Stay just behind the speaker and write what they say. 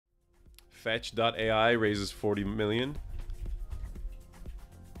Fetch.ai raises 40 million.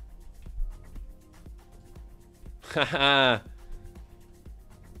 Haha.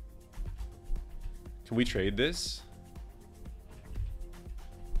 Can we trade this?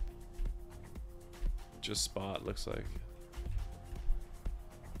 Just spot, looks like.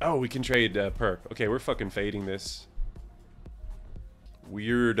 Oh, we can trade perp. Okay, we're fucking fading this.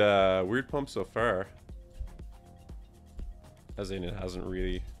 Weird pump so far. As in, it hasn't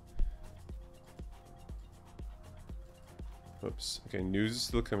really. Oops. Okay, news is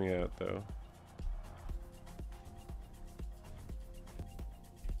still coming out though.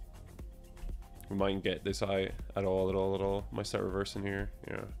 We mightn't get this high at all. Might start reversing here.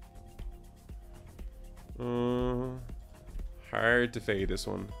 Yeah. Hard to fade this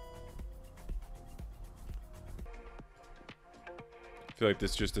one. I feel like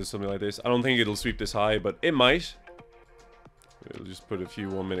this just does something like this. I don't think it'll sweep this high, but it might. It'll just put a few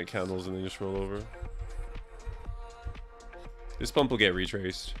 1-minute candles and then just roll over. This pump will get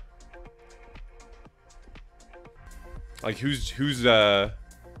retraced. Like who's oh,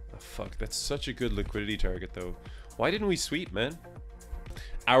 fuck, that's such a good liquidity target though. Why didn't we sweep, man?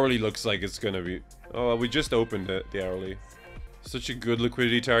 Hourly looks like it's gonna be. Oh, we just opened it, the hourly. Such a good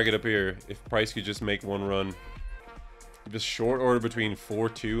liquidity target up here. If price could just make one run. Just short order between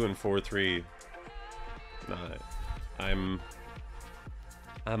 4.2 and 4.3. Nah, I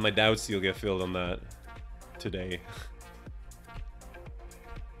have my doubts he'll get filled on that today.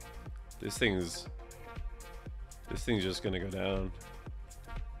 This thing's just gonna go down.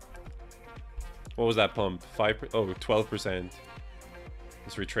 What was that pump? 5? Oh, 12%.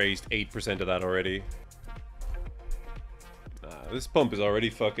 It's retraced 8% of that already. This pump is already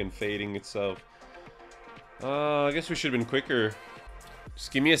fucking fading itself. I guess we should have been quicker.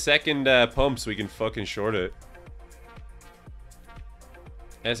 Just give me a second pump so we can fucking short it.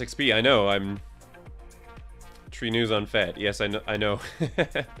 SXP, I know. I'm Tree News on FET. Yes, I know.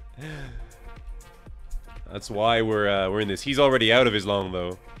 That's why we're in this. He's already out of his long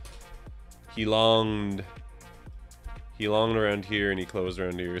though. He longed around here and he closed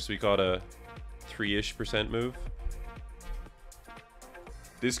around here, so we got a 3-ish% move.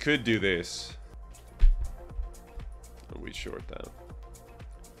 This could do this. We short that.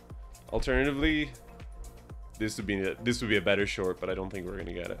 Alternatively, this would be a better short, but I don't think we're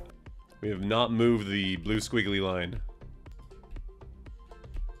gonna get it. We have not moved the blue squiggly line.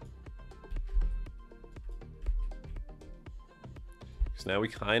 So now we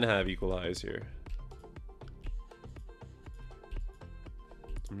kind of have equalize here.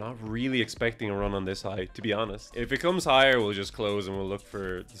 I'm not really expecting a run on this high, to be honest. If it comes higher, we'll just close and we'll look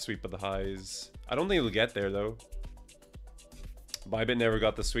for the sweep of the highs. I don't think it'll get there though. Bybit never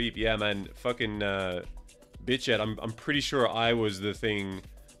got the sweep. Yeah, man, fucking BitChat. I'm pretty sure I was the thing.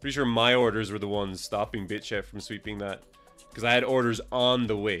 Pretty sure my orders were the ones stopping BitChat from sweeping that, because I had orders on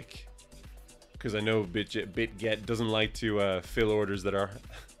the wick. Because I know BitGet doesn't like to fill orders that are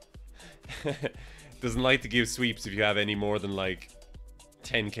doesn't like to give sweeps if you have any more than like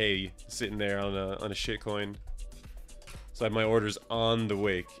 10k sitting there on a shit coin. So I had my orders on the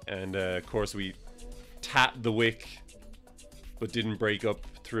wick, and of course we tapped the wick but didn't break up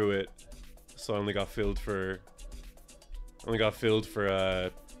through it, so I only got filled for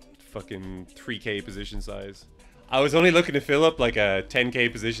fucking 3k position size. I was only looking to fill up like a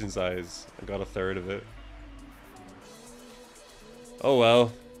 10k position size. I got a third of it. Oh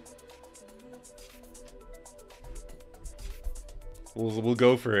well. We'll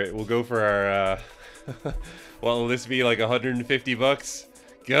go for it. We'll go for our what will this be, like 150 bucks?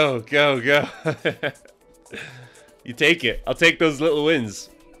 Go, go, go. You take it. I'll take those little wins.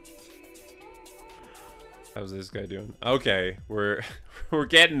 How's this guy doing? Okay, we're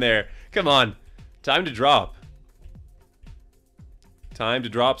getting there. Come on. Time to drop. Time to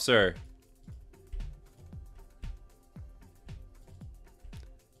drop, sir.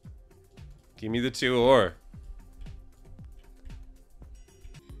 Give me the 2 ore.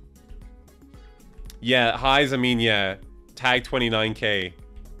 Yeah, highs, I mean, yeah. Tag 29k,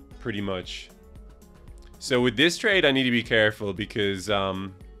 pretty much. So with this trade, I need to be careful because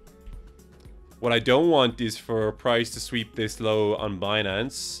what I don't want is for price to sweep this low on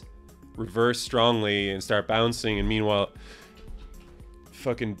Binance, reverse strongly, and start bouncing, and meanwhile,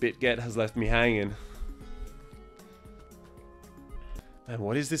 fucking BitGet has left me hanging. Man,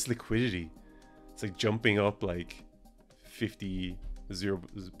 what is this liquidity? It's like jumping up like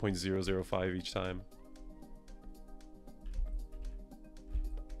 0.005 each time.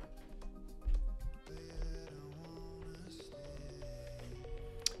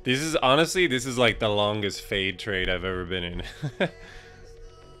 This is honestly, this is like the longest fade trade I've ever been in.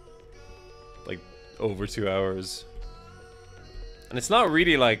 over 2 hours. And it's not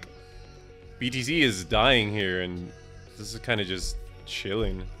really like BTC is dying here, and this is kind of just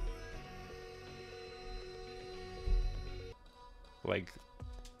chilling. Like,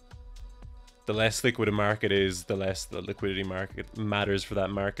 the less liquid a market is, the less the liquidity market matters for that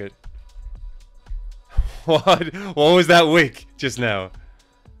market. What was that wick just now?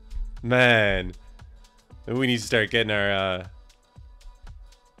 Man. Maybe we need to start getting our,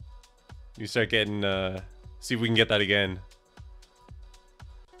 see if we can get that again.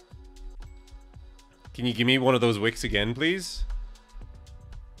 Can you give me one of those wicks again, please?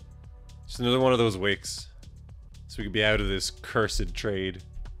 Just another one of those wicks. So we could be out of this cursed trade.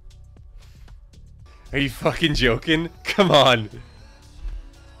 Are you fucking joking? Come on.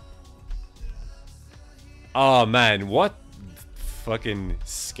 Oh man, what fucking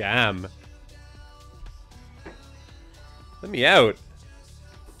scam. Let me out.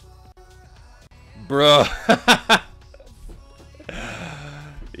 Bro.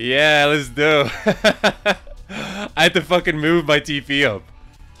 Yeah, let's do. I had to fucking move my TP up.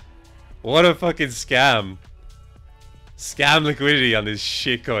 What a fucking scam. Scam liquidity on this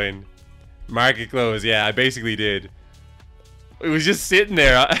shitcoin. Market close, yeah, I basically did. It was just sitting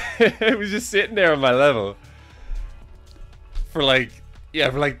there. It was just sitting there on my level. For like, yeah,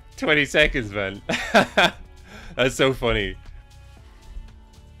 for like 20 seconds, man. That's so funny.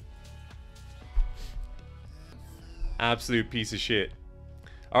 Absolute piece of shit.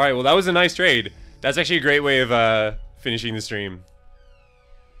 Alright, well that was a nice trade. That's actually a great way of finishing the stream.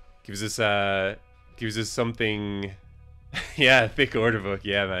 Gives us something. Yeah, thick order book,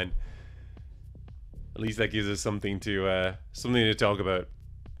 yeah man. At least that gives us something to talk about.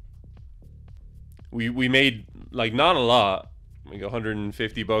 We made like not a lot, like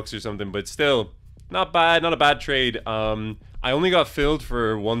 150 bucks or something, but still not bad, not a bad trade. I only got filled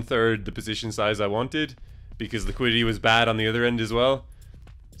for 1/3 the position size I wanted because liquidity was bad on the other end as well.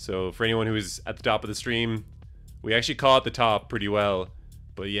 So for anyone who was at the top of the stream, we actually caught the top pretty well,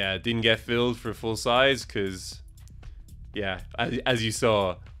 but yeah, it didn't get filled for full size because, yeah, as you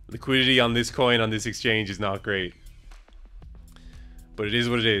saw, liquidity on this coin on this exchange is not great. But it is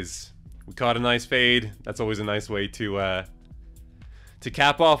what it is. We caught a nice fade. That's always a nice way to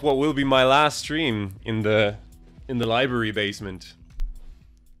cap off what will be my last stream in the library basement.